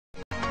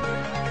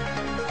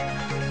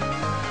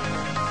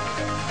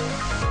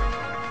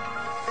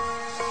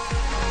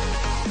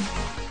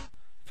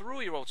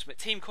ultimate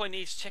team coin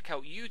needs, check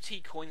out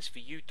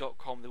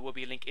utcoinsforyou.com. There will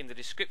be a link in the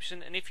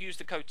description, and if you use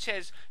the code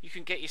CHES, you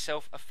can get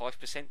yourself a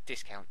 5%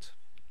 discount.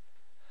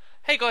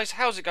 Hey guys,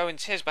 how's it going?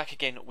 Chez back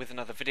again with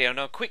another video.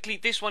 Now quickly,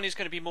 this one is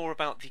going to be more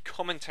about the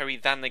commentary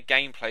than the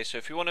gameplay, so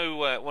if you want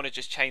to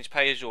just change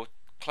page or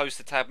close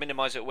the tab,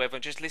 minimize it or whatever,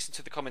 and just listen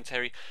to the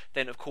commentary,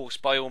 then of course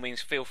by all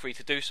means feel free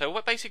to do so.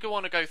 What basically I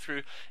want to go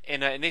through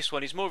in this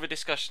one is more of a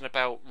discussion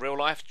about real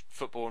life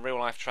football and real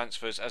life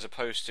transfers as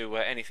opposed to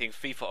anything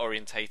FIFA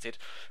orientated.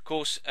 Of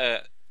course,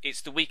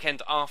 it's the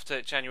weekend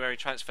after January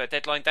transfer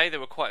deadline day.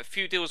 There were quite a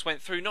few deals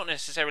went through, not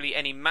necessarily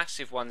any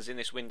massive ones in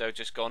this window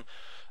just gone.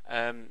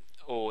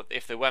 Or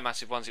if there were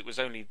massive ones, it was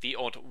only the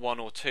odd one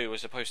or two,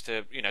 as opposed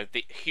to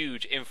the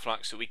huge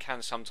influx that we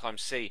can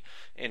sometimes see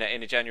in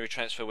a January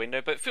transfer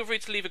window. But feel free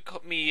to leave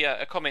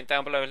a comment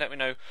down below and let me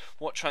know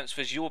what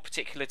transfers your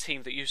particular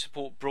team that you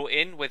support brought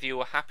in, whether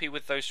you're happy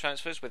with those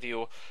transfers, whether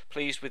you're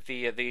pleased with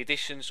the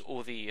additions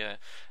or the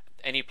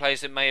any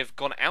players that may have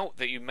gone out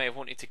that you may have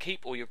wanted to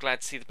keep or you're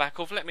glad to see the back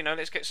of. Let me know.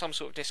 Let's get some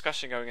sort of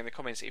discussion going in the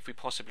comments if we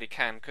possibly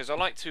can, because I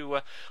like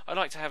to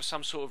have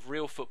some sort of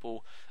real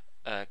football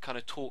kind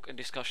of talk and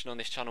discussion on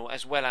this channel,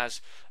 as well as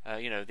the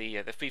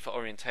FIFA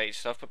orientated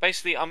stuff. But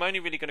basically, I'm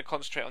only really going to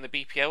concentrate on the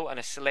BPL and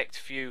a select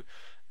few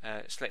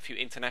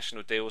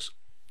international deals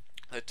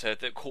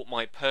that caught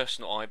my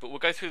personal eye. But we'll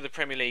go through the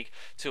Premier League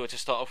to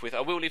start off with.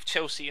 I will leave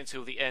Chelsea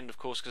until the end, of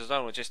course, because I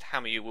don't want to just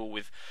hammer you all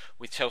with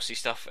Chelsea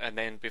stuff and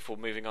then before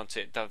moving on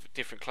to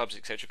different clubs,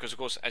 etc. Because of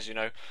course, as you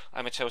know,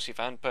 I'm a Chelsea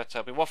fan, but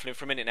I've been waffling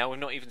for a minute now. We've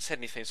not even said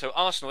anything. So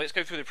Arsenal, let's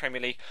go through the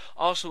Premier League.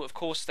 Arsenal, of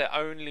course, their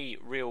only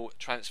real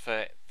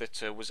transfer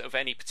that was of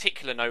any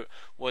particular note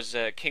was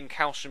Kim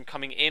Kallstrom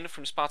coming in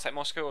from Spartak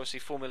Moscow, obviously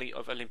formerly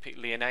of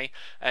Olympique Lyonnais.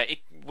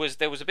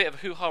 There was a bit of a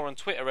hoo-ha on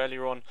Twitter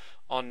earlier on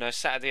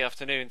Saturday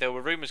afternoon. There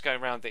were rumours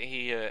going around that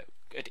he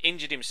had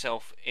injured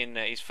himself in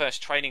his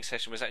first training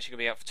session, was actually going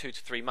to be out for 2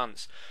 to 3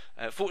 months.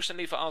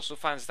 Fortunately for Arsenal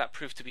fans, that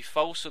proved to be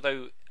false,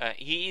 although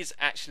he is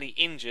actually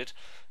injured.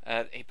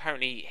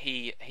 Apparently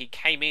he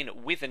came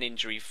in with an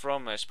injury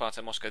from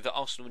Spartak Moscow that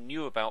Arsenal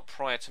knew about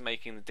prior to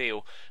making the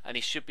deal, and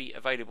he should be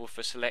available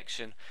for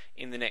selection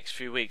in the next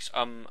few weeks.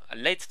 I'm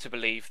led to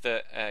believe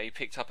that he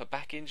picked up a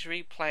back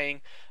injury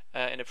playing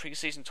in a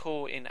pre-season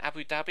tour in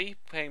Abu Dhabi,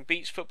 playing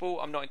beach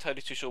football. I'm not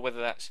entirely too sure whether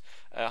that's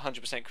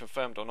 100%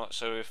 confirmed or not,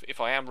 so if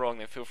I am wrong,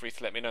 then feel free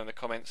to let me know in the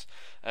comments.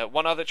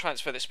 One other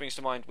transfer that springs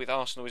to mind with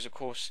Arsenal is, of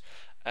course,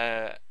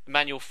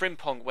 Manuel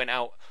Frimpong went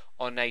out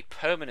on a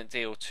permanent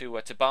deal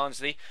to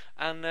Barnsley,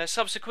 and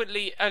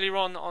subsequently earlier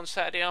on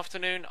Saturday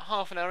afternoon,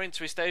 half an hour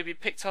into his debut,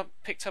 picked up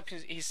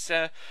his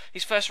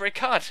first red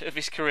card of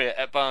his career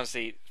at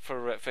Barnsley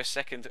for a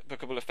second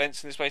bookable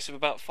offence in the space of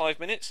about 5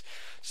 minutes.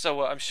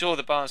 So I'm sure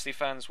the Barnsley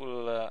fans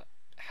will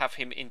have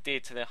him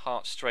endeared to their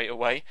hearts straight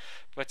away.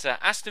 But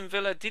Aston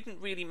Villa didn't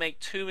really make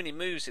too many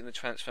moves in the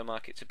transfer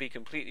market, to be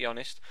completely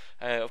honest.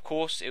 Of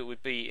course, it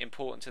would be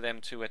important to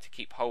them to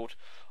keep hold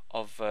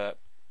of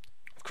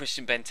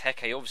Christian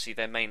Benteke, obviously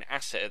their main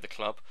asset at the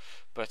club,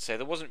 but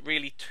there wasn't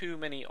really too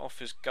many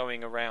offers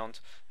going around.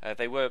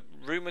 They were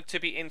rumoured to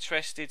be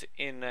interested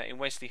in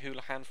Wesley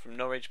Hoolahan from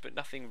Norwich, but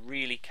nothing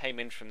really came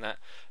in from that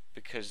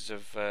because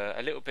of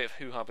a little bit of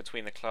hoo-ha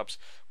between the clubs,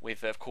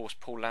 with of course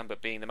Paul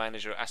Lambert being the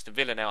manager at Aston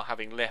Villa now,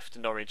 having left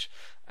Norwich,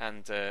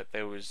 and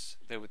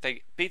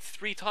they bid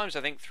 3 times,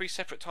 I think 3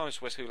 separate times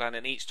for West Hoolahan,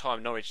 and each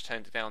time Norwich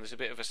turned it down. There's a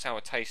bit of a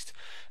sour taste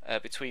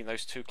between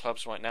those two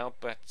clubs right now,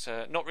 but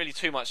not really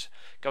too much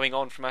going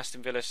on from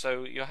Aston Villa,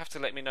 so you'll have to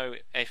let me know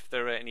if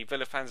there are any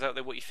Villa fans out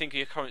there what you think of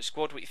your current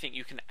squad, what you think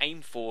you can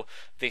aim for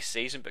this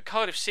season. But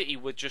Cardiff City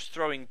were just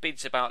throwing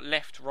bids about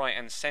left, right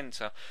and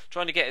centre,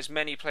 trying to get as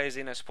many players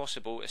in as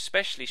possible,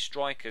 especially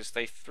strikers.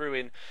 They threw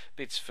in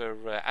bids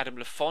for Adam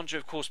Lafondra,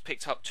 of course,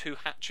 picked up 2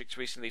 hat-tricks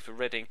recently for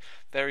Reading,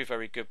 very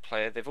very good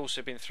player. They've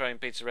also been throwing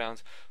bids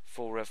around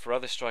for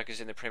other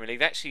strikers in the Premier League.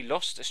 They actually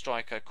lost a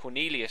striker,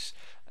 Cornelius,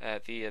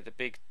 the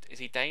big, is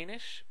he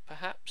Danish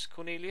perhaps,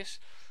 Cornelius,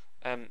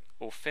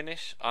 or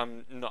Finnish?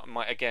 I'm not,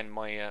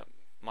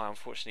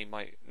 unfortunately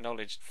my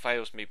knowledge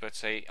fails me,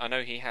 but I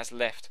know he has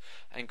left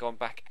and gone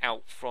back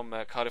out from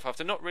Cardiff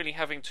after not really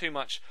having too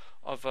much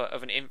of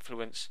an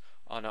influence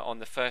on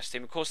the first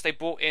team. Of course, they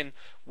brought in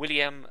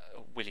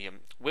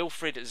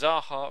Wilfried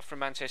Zaha from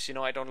Manchester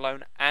United on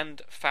loan,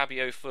 and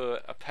Fabio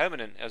for a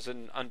permanent as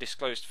an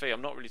undisclosed fee.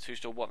 I'm not really too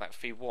sure what that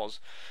fee was,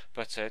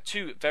 but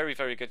 2 very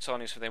very good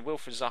signings for them.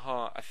 Wilfried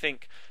Zaha, I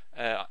think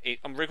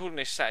I'm recording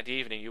this Saturday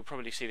evening, you'll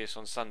probably see this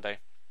on Sunday,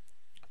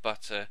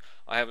 but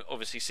I haven't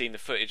obviously seen the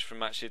footage from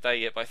match of the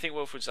day yet, but I think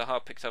Wilfried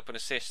Zaha picked up an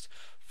assist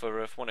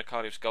for one of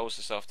Cardiff's goals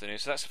this afternoon,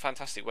 so that's a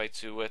fantastic way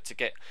to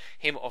get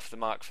him off the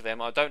mark for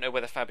them. I don't know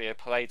whether Fabio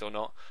played or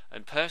not,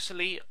 and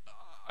personally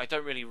I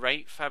don't really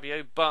rate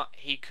Fabio, but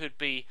he could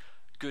be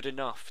good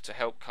enough to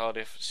help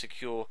Cardiff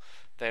secure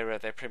their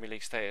Premier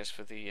League status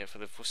for the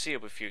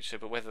foreseeable future.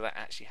 But whether that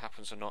actually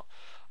happens or not,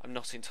 I'm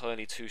not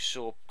entirely too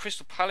sure.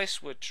 Crystal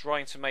Palace were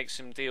trying to make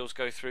some deals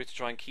go through to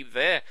try and keep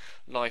their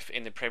life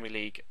in the Premier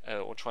League,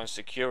 or try and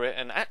secure it.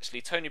 And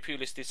actually, Tony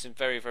Pulis did some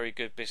very, very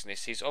good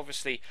business. He's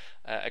obviously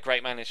a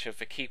great manager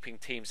for keeping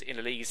teams in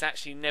the league. He's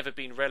actually never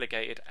been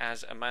relegated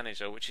as a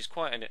manager, which is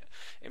quite an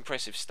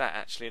impressive stat,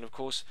 actually. And of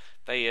course,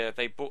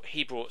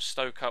 he brought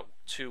Stoke up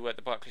to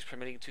the Barclays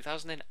Premier League in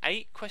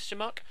 2008 question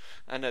mark,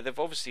 and they've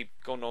obviously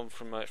gone on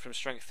from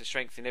strength to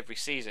strength in every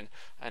season,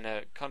 and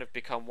kind of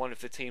become one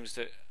of the teams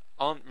that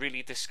aren't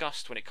really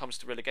discussed when it comes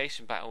to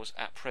relegation battles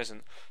at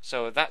present.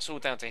 So that's all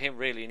down to him,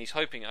 really, and he's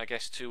hoping, I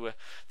guess, to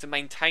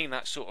maintain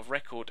that sort of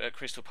record at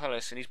Crystal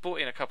Palace. And he's brought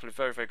in a couple of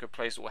very, very good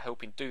players that will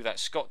help him do that.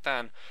 Scott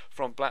Dan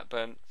from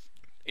Blackburn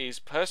is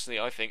personally,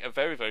 I think, a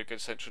very, very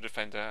good central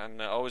defender,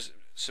 and I was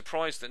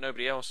surprised that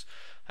nobody else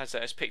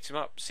has picked him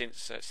up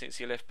since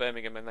he left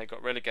Birmingham and they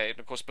got relegated. And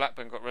of course,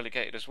 Blackburn got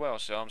relegated as well.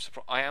 So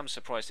I am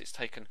surprised it's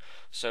taken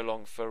so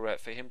long for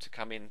him to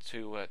come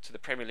into to the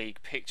Premier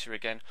League picture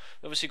again.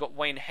 Obviously, got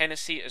Wayne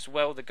Hennessy as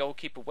well, the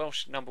goalkeeper,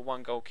 Welsh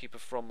 #1 goalkeeper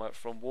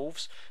from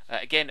Wolves.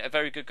 Again, a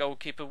very good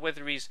goalkeeper.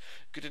 Whether he's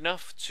good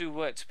enough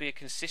to be a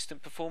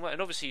consistent performer, and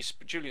obviously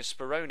Julian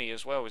Speroni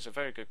as well is a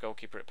very good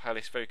goalkeeper at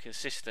Palace, very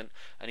consistent,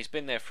 and he's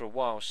been there for a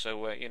while.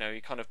 So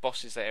he kind of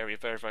bosses that area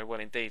very, very well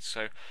indeed.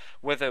 So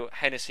whether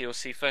Hennessy will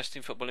see first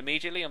team football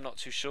immediately, I'm not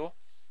too sure.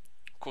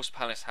 Of course,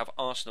 Palace have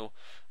Arsenal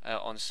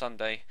on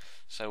Sunday,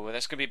 so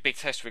that's going to be a big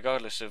test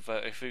regardless of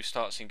who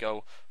starts in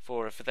goal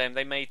for them.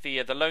 They made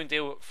the loan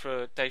deal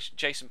for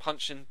Jason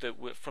Puncheon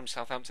from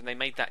Southampton. They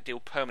made that deal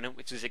permanent,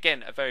 which is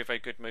again a very, very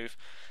good move.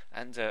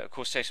 And of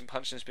course, Jason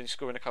Puncheon has been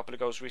scoring a couple of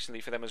goals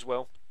recently for them as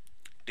well,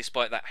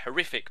 despite that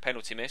horrific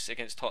penalty miss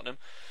against Tottenham.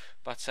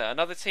 But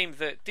another team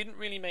that didn't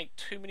really make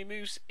too many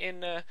moves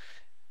in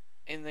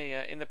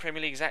the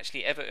Premier League is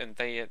actually Everton.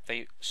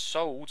 They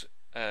sold,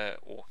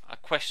 or I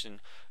question,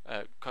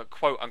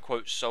 quote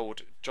unquote,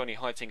 sold Johnny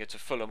Heitinger to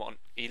Fulham.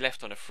 He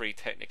left on a free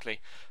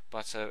technically,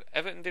 but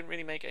Everton didn't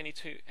really make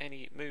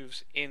any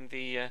moves in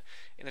the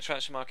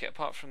transfer market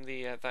apart from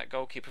that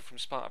goalkeeper from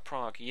Sparta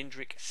Prague,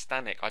 Jindřich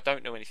Stanek. I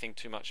don't know anything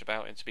too much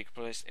about him, to be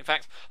honest. In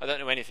fact, I don't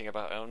know anything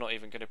about him. I'm not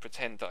even going to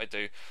pretend that I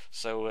do.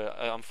 So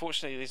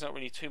unfortunately, there's not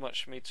really too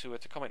much for me to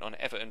comment on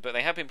Everton, but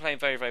they have been playing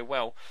very, very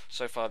well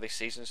so far this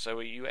season. So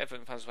you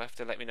Everton fans will have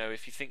to let me know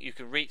if you think you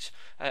can reach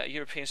a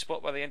European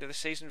spot by the end of the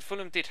season.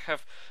 Fulham did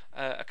have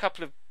a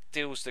couple of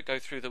deals that go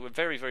through that were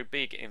very, very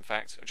big. In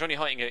fact, Johnny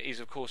Heitinger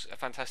is of course a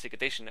fantastic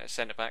addition at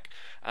centre back,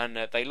 and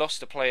they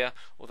lost a player,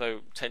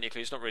 although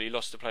technically it's not really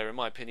lost a player in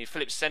my opinion.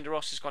 Philip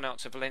Senderos has gone out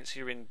to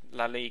Valencia in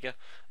La Liga,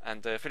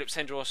 and Philip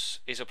Senderos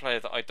is a player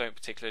that I don't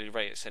particularly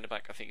rate at centre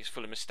back. I think he's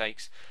full of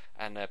mistakes,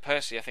 and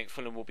personally I think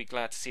Fulham will be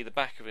glad to see the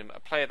back of him.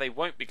 A player they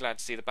won't be glad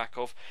to see the back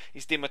of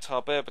is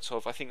Dimitar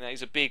Berbatov. I think that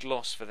is a big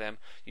loss for them.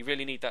 You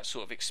really need that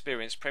sort of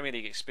experience, Premier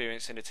League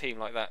experience, in a team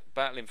like that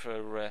battling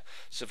for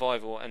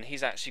survival, and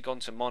he's actually gone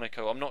to Monaco.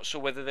 I'm not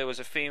sure whether there was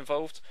a fee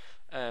involved.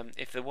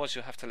 If there was,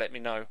 you'll have to let me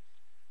know.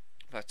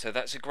 But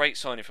that's a great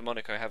signing for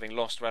Monaco, having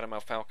lost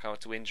Radamel Falcao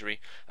to injury.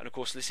 And of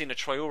course, Lucina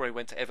Traore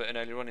went to Everton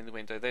earlier on in the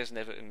window. There's an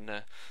Everton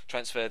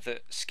transfer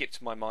that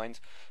skipped my mind.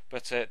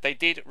 But they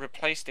did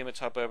replace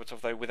Dimitar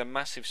Berbatov, though, with a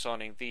massive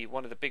signing.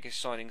 One of the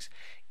biggest signings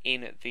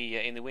in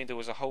the window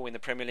as a whole in the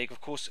Premier League.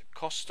 Of course,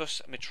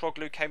 Kostas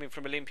Mitroglou came in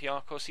from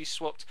Olympiacos. He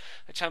swapped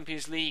a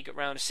Champions League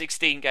round of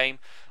 16 game,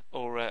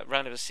 or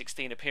round of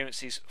 16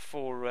 appearances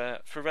for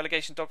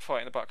relegation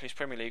dogfight in the Barclays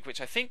Premier League,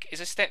 which I think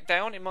is a step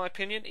down in my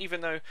opinion,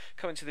 even though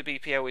coming to the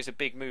BPL is a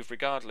big move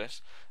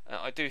regardless.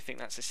 I do think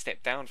that's a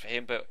step down for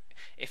him, but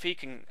if he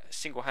can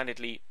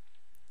single-handedly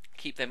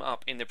keep them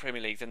up in the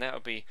Premier League, then that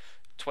would be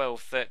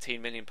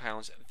 12-13 million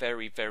pounds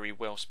very, very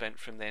well spent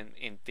from them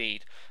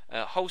indeed.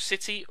 Hull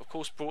City, of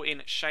course, brought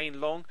in Shane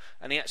Long,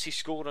 and he actually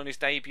scored on his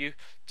debut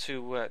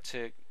to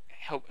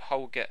help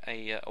Hull get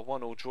a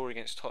 1-1 draw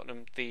against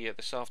Tottenham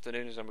this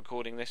afternoon as I'm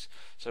recording this.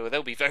 So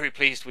they'll be very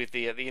pleased with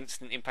the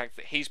instant impact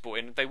that he's brought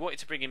in. They wanted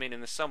to bring him in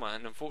the summer,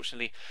 and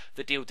unfortunately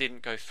the deal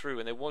didn't go through.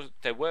 And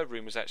there were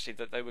rumours actually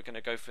that they were going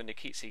to go for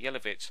Nikita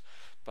Jelavic,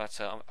 but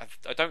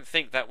I don't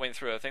think that went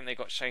through. I think they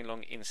got Shane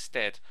Long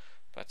instead.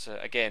 But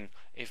again,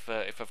 if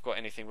I've got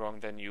anything wrong,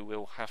 then you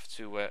will have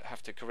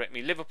to correct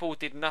me. Liverpool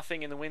did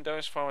nothing in the window,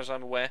 as far as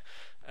I'm aware.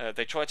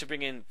 They tried to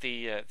bring in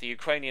the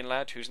Ukrainian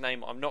lad, whose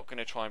name I'm not going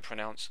to try and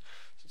pronounce.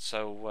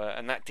 So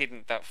and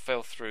that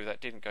fell through.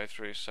 That didn't go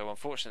through. So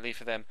unfortunately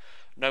for them,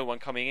 no one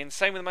coming in.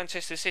 Same with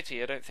Manchester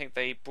City. I don't think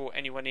they brought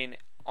anyone in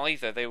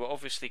either. They were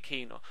obviously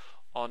keen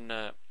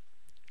on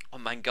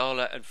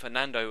Mangala and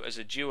Fernando as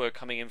a duo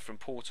coming in from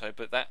Porto,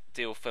 but that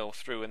deal fell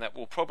through, and that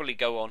will probably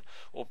go on,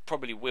 or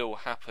probably will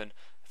happen.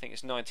 I think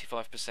it's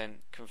 95%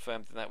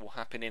 confirmed that will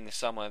happen in the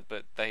summer,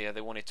 but they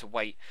wanted to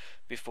wait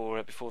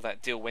before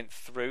that deal went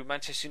through.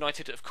 Manchester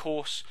United, of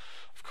course,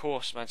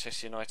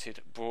 Manchester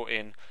United brought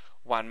in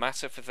Juan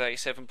Mata for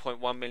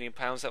 £37.1 million.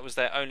 That was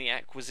their only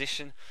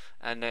acquisition,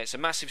 and it's a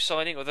massive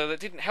signing, although that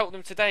didn't help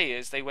them today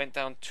as they went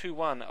down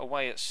 2-1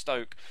 away at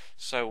Stoke.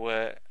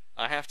 So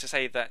I have to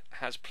say that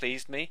has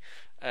pleased me.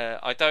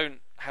 I don't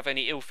have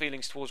any ill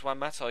feelings towards Juan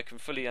Mata. I can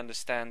fully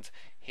understand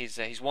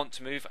his want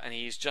to move, and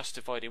he is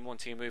justified in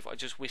wanting to move. I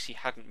just wish he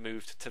hadn't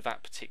moved to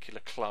that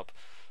particular club.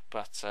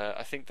 But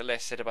I think the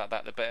less said about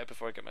that, the better,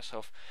 before I get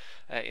myself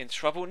in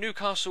trouble.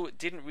 Newcastle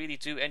didn't really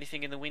do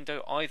anything in the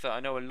window either. I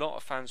know a lot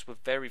of fans were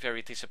very,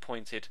 very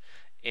disappointed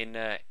in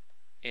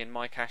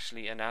Mike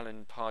Ashley and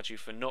Alan Pardew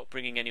for not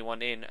bringing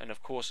anyone in, and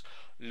of course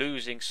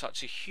losing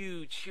such a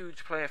huge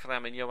player for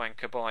them in Yohan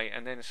Cabaye.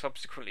 And then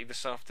subsequently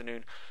this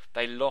afternoon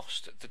they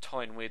lost the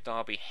Tyne-Wear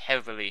derby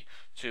heavily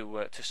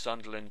to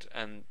Sunderland,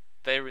 and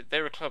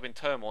they're a club in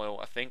turmoil,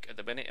 I think, at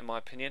the minute, in my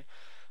opinion,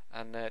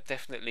 and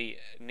definitely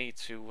need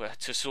to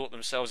sort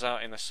themselves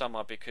out in the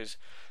summer, because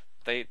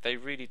they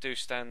really do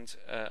stand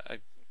a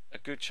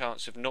good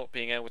chance of not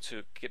being able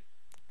to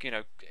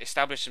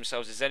establish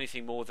themselves as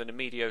anything more than a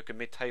mediocre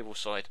mid-table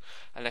side,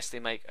 unless they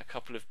make a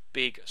couple of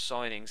big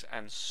signings,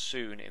 and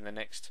soon, in the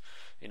next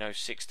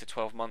 6 to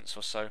 12 months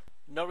or so.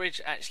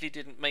 Norwich actually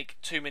didn't make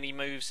too many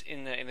moves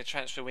in the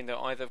transfer window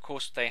either. Of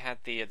course, they had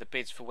the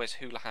bids for Wes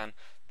Hoolahan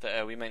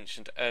that we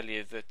mentioned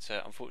earlier, that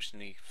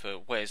unfortunately for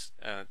Wes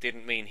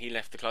didn't mean he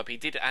left the club. He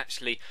did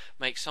actually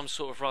make some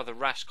sort of rather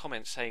rash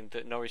comment saying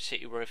that Norwich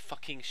City were a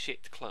fucking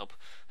shit club,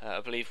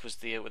 I believe was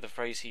the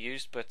phrase he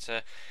used, but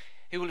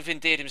he will have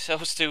endeared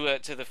himself to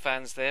the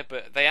fans there.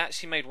 But they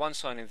actually made one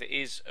signing that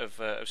is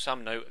of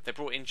some note. They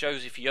brought in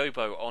Joseph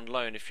Yobo on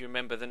loan. If you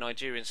remember, the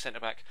Nigerian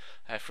centre-back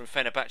from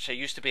Fenerbahce,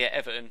 used to be at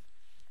Everton,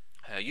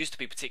 used to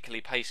be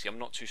particularly pacey. I'm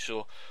not too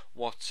sure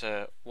what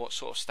sort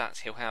of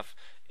stats he'll have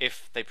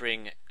if they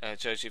bring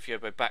Joseph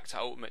Yobo back to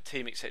Ultimate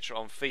Team, etc.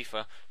 on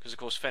FIFA, because of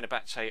course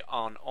Fenerbahce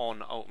aren't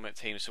on Ultimate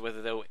Team, so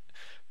whether they'll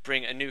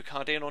bring a new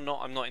card in or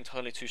not, I'm not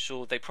entirely too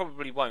sure. They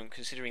probably won't,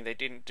 considering they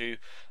didn't do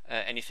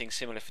anything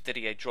similar for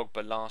Didier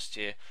Drogba last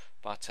year.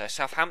 But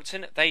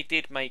Southampton, they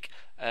did make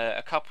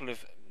a couple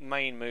of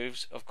main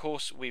moves. Of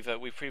course, we've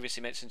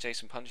previously mentioned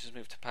Jason Punch's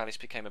move to Palace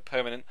became a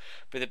permanent,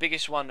 but the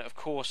biggest one, of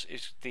course,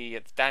 is the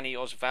Danny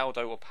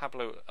Osvaldo, or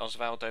Pablo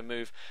Osvaldo,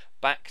 move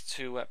back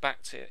to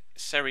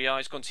Serie A.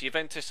 He's gone to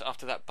Juventus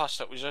after that bust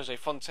up with Jose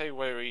Fonte,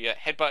 where he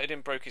headbutted him,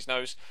 broke his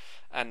nose,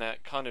 and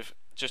kind of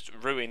just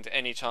ruined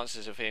any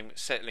chances of him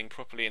settling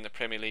properly in the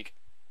Premier League.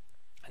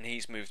 And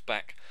he's moved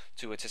back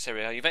to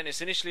Serie A.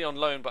 Juventus initially on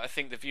loan, but I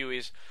think the view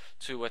is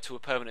to a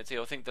permanent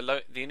deal. I think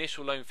the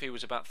initial loan fee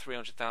was about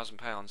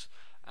 £300,000,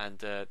 and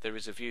there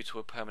is a view to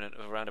a permanent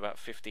of around about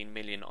 15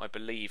 million, I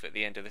believe, at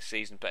the end of the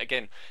season. But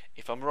again,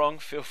 if I'm wrong,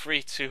 feel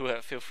free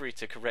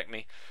to correct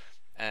me.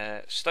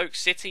 Stoke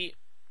City,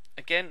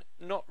 again,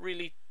 not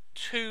really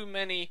too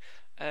many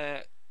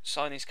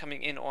signings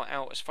coming in or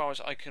out as far as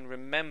I can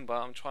remember.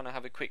 I'm trying to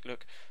have a quick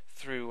look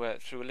through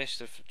a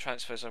list of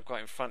transfers I've got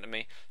in front of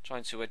me,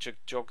 trying to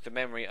jog the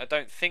memory. I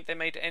don't think they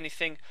made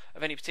anything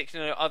of any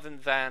particular note, other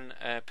than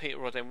Peter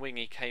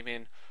Odemwingie came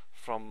in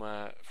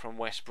from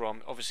West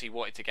Brom. Obviously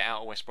wanted to get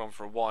out of West Brom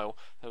for a while.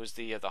 There was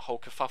the whole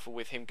kerfuffle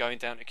with him going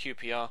down to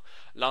QPR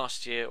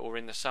last year or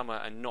in the summer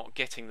and not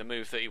getting the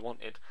move that he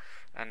wanted,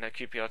 and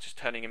QPR just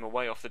turning him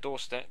away off the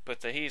doorstep.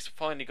 But he's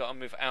finally got a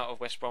move out of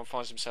West Brom,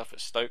 finds himself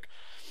at Stoke.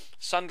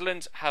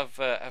 Sunderland have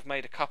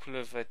made a couple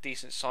of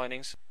decent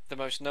signings, the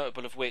most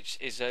notable of which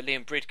is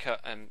Liam Bridcut,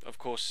 and of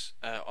course,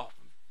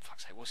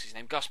 what's his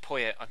name? Gus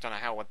Poyet. I don't know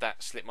how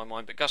that slipped my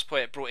mind, but Gus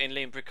Poyet brought in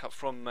Liam Bridcut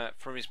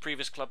from his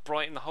previous club,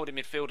 Brighton, the holding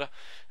midfielder,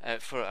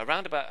 for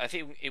around about, I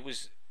think it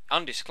was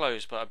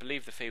undisclosed, but I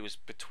believe the fee was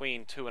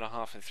between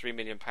 £2.5 and £3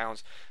 million,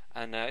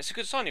 and it's a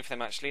good signing for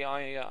them actually.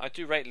 I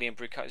do rate Liam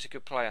Bridcut. He's a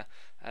good player.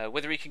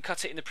 Whether he can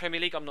cut it in the Premier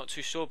League, I'm not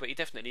too sure, but he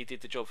definitely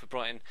did the job for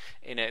Brighton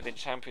in the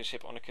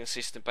Championship on a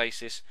consistent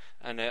basis.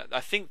 And I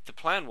think the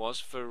plan was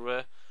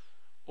for,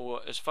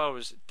 or as far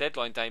as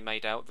deadline day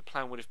made out, the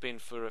plan would have been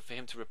for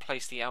him to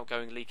replace the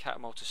outgoing Lee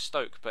Cattermole to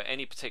Stoke. But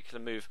any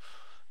particular move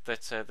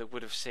that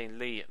would have seen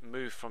Lee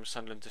move from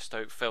Sunderland to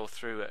Stoke fell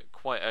through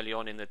quite early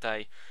on in the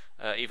day,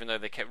 even though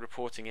they kept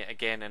reporting it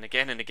again and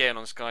again and again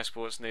on Sky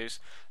Sports News.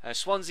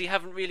 Swansea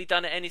haven't really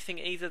done anything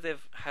either.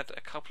 They've had a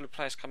couple of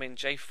players come in.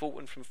 Jay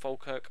Fulton from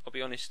Falkirk, I'll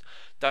be honest,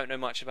 don't know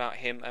much about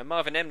him.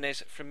 Marvin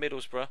Emnes from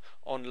Middlesbrough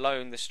on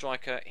loan, the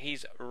striker.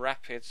 He's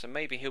rapid, so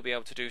maybe he'll be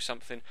able to do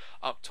something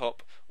up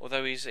top,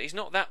 although he's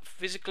not that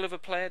physical of a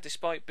player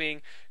despite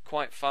being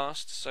quite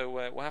fast, so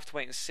we'll have to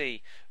wait and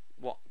see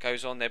what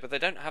goes on there. But they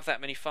don't have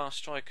that many fast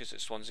strikers at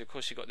Swansea. Of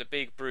course, you've got the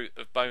big brute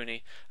of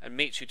Boney, and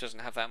Michu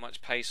doesn't have that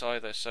much pace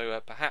either, so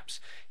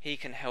perhaps he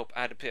can help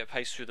add a bit of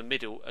pace through the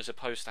middle, as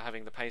opposed to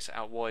having the pace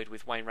out wide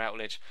with Wayne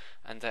Routledge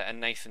and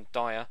Nathan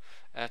Dyer.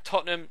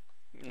 Tottenham,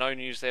 no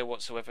news there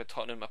whatsoever.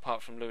 Tottenham,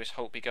 apart from Lewis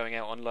Holtby going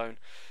out on loan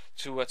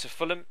to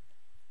Fulham.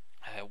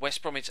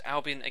 West Bromwich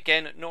Albion,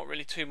 again, not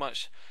really too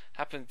much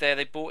happened there.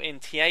 They bought in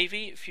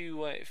Tiavi. If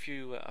you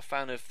are a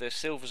fan of the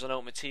Silvers on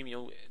Ultimate Team,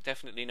 you'll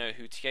definitely know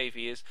who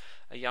Tiavi is.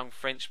 A young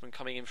Frenchman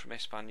coming in from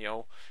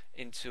Espanyol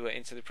into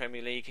the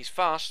Premier League. He's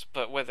fast,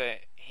 but whether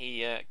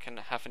he can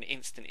have an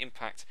instant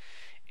impact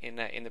in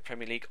the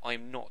Premier League,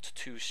 I'm not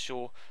too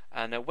sure.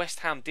 And West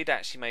Ham did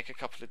actually make a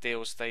couple of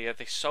deals. They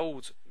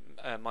sold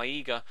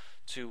Maiga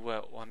to,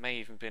 or may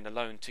even been a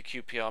loan to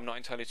QPR. I'm not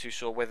entirely too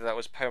sure whether that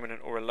was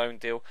permanent or a loan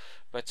deal,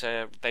 but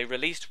they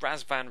released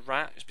Razvan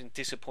Rat. It's been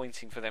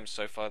disappointing for them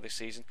so far this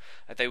season.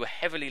 They were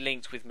heavily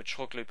linked with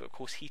Mitroglou, but of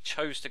course he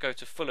chose to go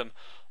to Fulham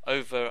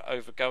over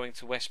going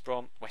to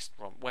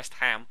West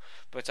Ham.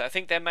 But I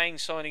think their main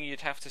signing,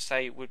 you'd have to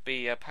say, would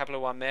be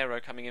Pablo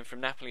Armero coming in from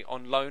Napoli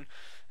on loan.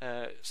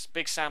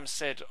 Big Sam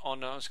said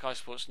on Sky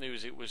Sports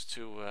News it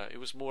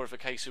was more of a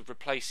case of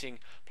replacing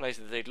players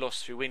that they'd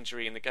lost through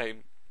injury in the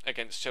game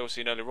against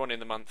Chelsea earlier on in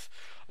the month,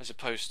 as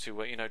opposed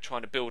to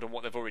trying to build on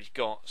what they've already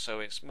got.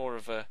 So it's more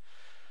of a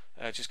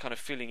just kind of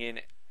filling in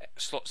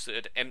slots that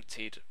had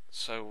emptied.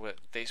 So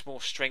it's more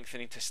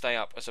strengthening to stay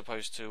up as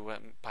opposed to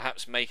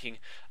perhaps making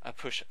a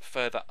push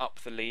further up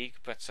the league.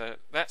 But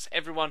that's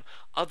everyone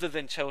other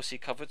than Chelsea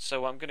covered.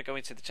 So I'm going to go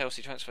into the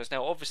Chelsea transfers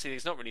now. Obviously,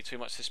 there's not really too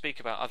much to speak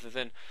about other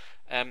than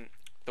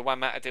the Juan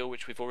Mata deal,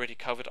 which we've already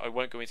covered. I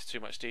won't go into too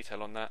much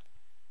detail on that.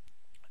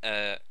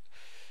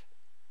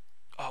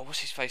 What's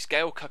his face?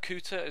 Gael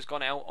Kakuta has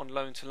gone out on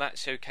loan to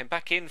Lazio, came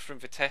back in from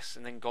Vitesse,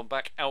 and then gone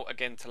back out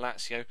again to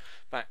Lazio,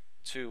 back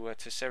to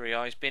Serie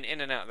A. He's been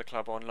in and out of the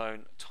club on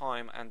loan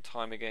time and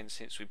time again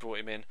since we brought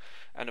him in.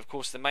 And of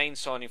course, the main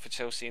signing for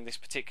Chelsea in this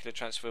particular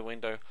transfer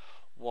window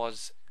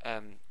was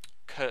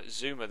Kurt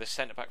Zuma, the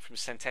centre back from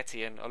Saint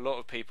Etienne. A lot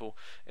of people,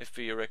 if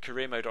you're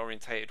career mode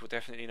orientated, will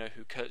definitely know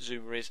who Kurt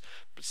Zuma is.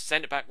 But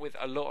centre back with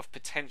a lot of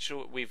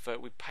potential. We've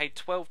paid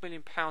 £12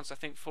 million, I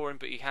think, for him,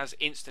 but he has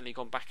instantly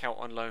gone back out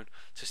on loan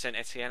to Saint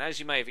Etienne,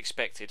 as you may have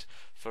expected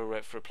for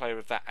a player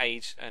of that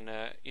age. And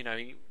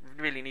he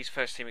really needs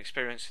first team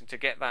experience, and to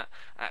get that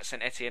at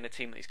Saint Etienne, a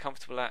team that he's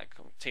comfortable at,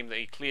 a team that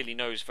he clearly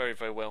knows very,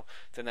 very well,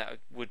 then that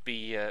would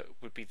be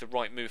the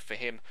right move for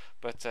him.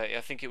 But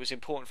I think it was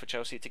important for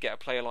Chelsea to get a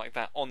player like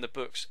that on the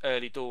books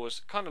early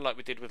doors, kind of like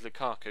we did with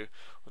Lukaku,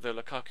 although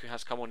Lukaku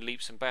has come on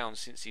leaps and bounds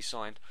since he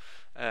signed.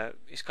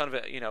 It's kind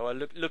of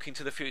a looking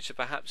to the future,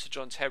 perhaps a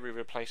John Terry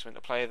replacement,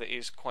 a player that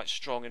is quite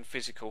strong and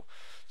physical.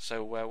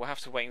 So we'll have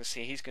to wait and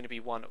see. He's going to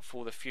be one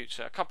for the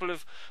future. A couple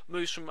of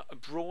moves from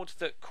abroad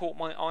that caught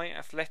my eye.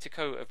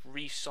 Atletico have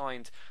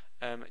re-signed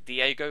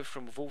Diego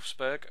from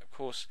Wolfsburg. Of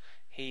course,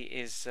 he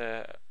is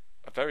a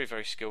very,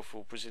 very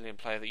skillful Brazilian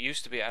player that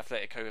used to be at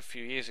Atletico a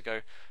few years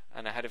ago,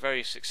 and had a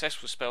very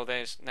successful spell there.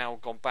 Has now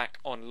gone back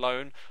on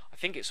loan. I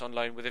think it's on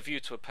loan with a view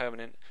to a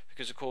permanent,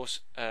 because of course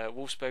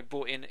Wolfsburg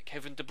bought in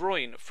Kevin De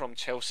Bruyne from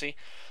Chelsea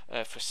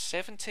for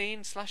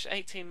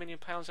 17/18 million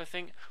pounds, I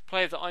think.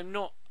 Player that I'm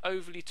not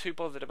overly too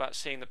bothered about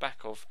seeing the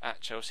back of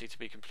at Chelsea, to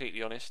be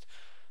completely honest.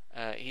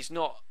 He's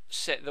not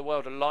set the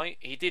world alight.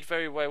 He did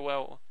very, very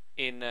well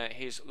in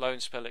his loan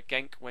spell at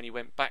Genk when he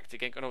went back to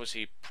Genk, and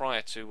obviously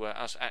prior to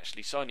us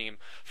actually signing him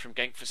from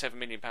Genk for £7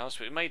 million, but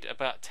we made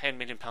about £10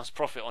 million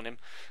profit on him,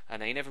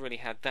 and he never really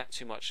had that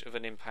too much of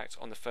an impact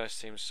on the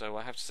first team. So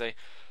I have to say,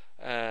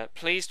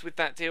 pleased with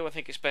that deal. I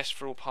think it's best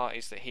for all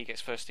parties that he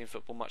gets first team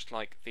football, much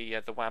like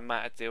the Juan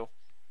Mata deal.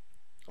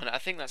 And I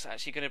think that's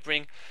actually going to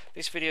bring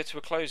this video to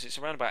a close. It's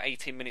around about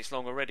 18 minutes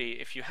long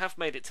already. If you have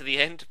made it to the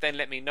end, then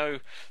let me know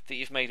that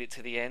you've made it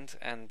to the end,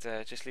 and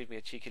just leave me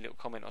a cheeky little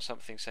comment or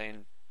something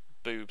saying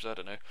boobs, I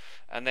don't know.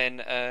 And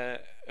then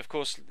of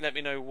course let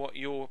me know what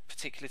your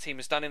particular team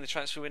has done in the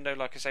transfer window.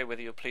 Like I say,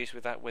 whether you're pleased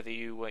with that, whether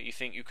you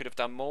think you could have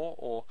done more,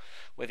 or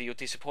whether you're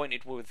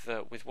disappointed with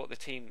what the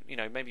team,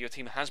 maybe your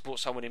team has brought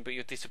someone in but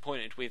you're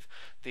disappointed with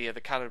the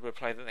calibre of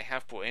player that they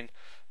have brought in.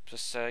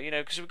 Just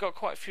because we've got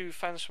quite a few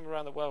fans from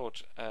around the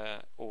world,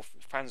 or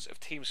fans of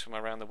teams from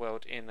around the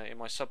world in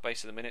my sub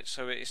base at the minute,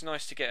 so it's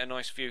nice to get a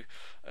nice view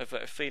of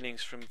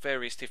feelings from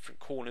various different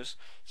corners.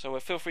 So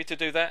feel free to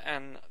do that.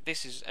 And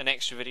this is an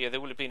extra video. There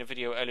will have been a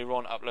video earlier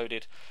on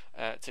uploaded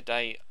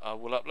today. I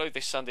will upload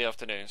this Sunday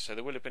afternoon, so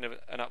there will have been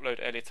an upload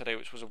earlier today,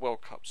 which was a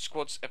World Cup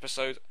squads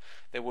episode.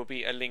 There will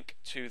be a link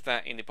to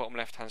that in the bottom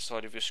left hand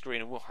side of your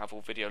screen, and we'll have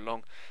all video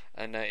long.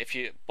 And if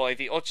you, by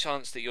the odd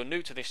chance that you're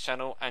new to this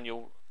channel and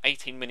you're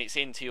 18 minutes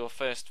into your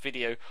first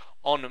video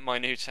on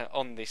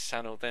on this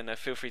channel, then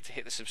feel free to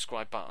hit the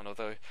subscribe button.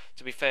 Although,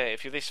 to be fair,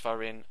 if you're this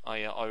far in,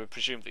 I would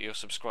presume that you're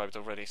subscribed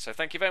already. So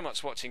thank you very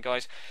much for watching,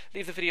 guys.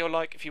 Leave the video a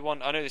like if you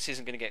want. I know this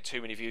isn't going to get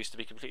too many views, to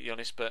be completely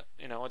honest, but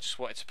I just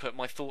wanted to put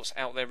my thoughts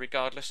out there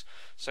regardless.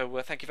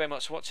 So thank you very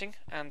much for watching,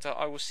 and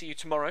I will see you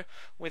tomorrow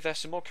with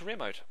some more career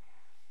mode.